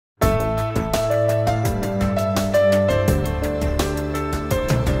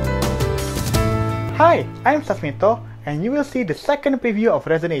Hi, I'm Sasmito, and you will see the second preview of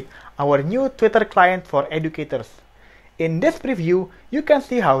Resonate, our new Twitter client for educators. In this preview, you can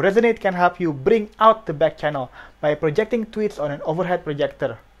see how Resonate can help you bring out the back channel by projecting tweets on an overhead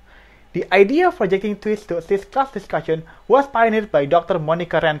projector. The idea of projecting tweets to assist class discussion was pioneered by Dr.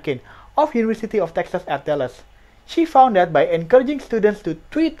 Monica Rankin of University of Texas at Dallas. She found that by encouraging students to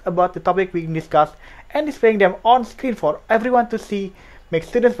tweet about the topic being discussed and displaying them on screen for everyone to see, makes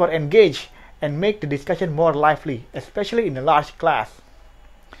students more engaged and make the discussion more lively, especially in a large class.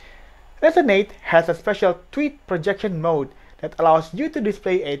 Resonate has a special tweet projection mode that allows you to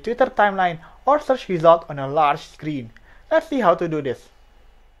display a Twitter timeline or search result on a large screen. Let's see how to do this.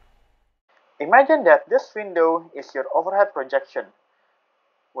 Imagine that this window is your overhead projection.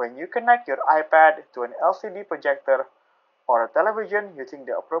 When you connect your iPad to an LCD projector or a television using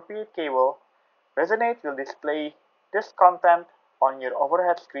the appropriate cable, Resonate will display this content on your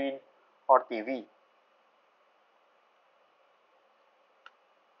overhead screen or TV.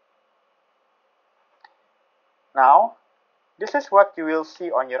 Now, this is what you will see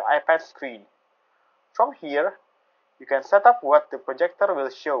on your iPad screen. From here, you can set up what the projector will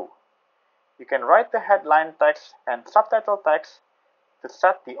show. You can write the headline text and subtitle text to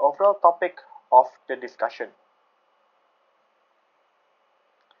set the overall topic of the discussion.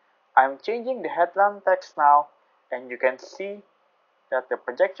 I'm changing the headline text now, and you can see that the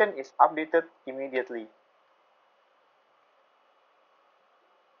projection is updated immediately.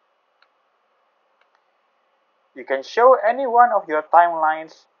 You can show any one of your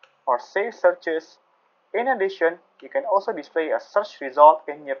timelines or save searches. In addition, you can also display a search result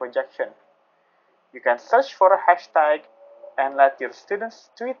in your projection. You can search for a hashtag and let your students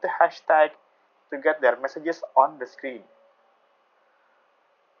tweet the hashtag to get their messages on the screen.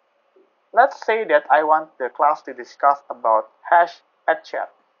 Let's say that I want the class to discuss about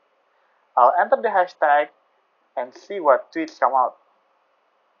 #@chat. I'll enter the hashtag and see what tweets come out.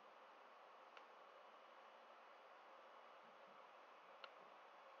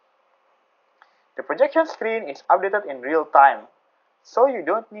 The projection screen is updated in real time, so you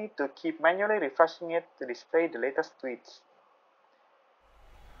don't need to keep manually refreshing it to display the latest tweets.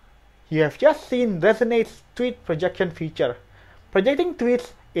 You have just seen Resonate's tweet projection feature. Projecting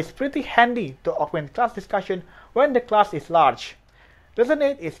tweets is pretty handy to augment class discussion when the class is large.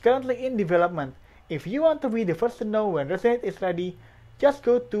 Resonate is currently in development. If you want to be the first to know when Resonate is ready, just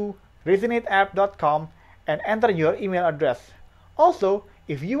go to resonateapp.com and enter your email address. Also,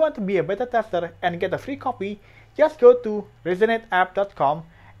 if you want to be a beta tester and get a free copy, just go to resonateapp.com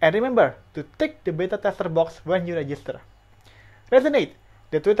and remember to tick the beta tester box when you register. Resonate,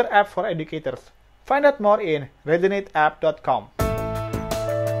 the Twitter app for educators. Find out more in resonateapp.com.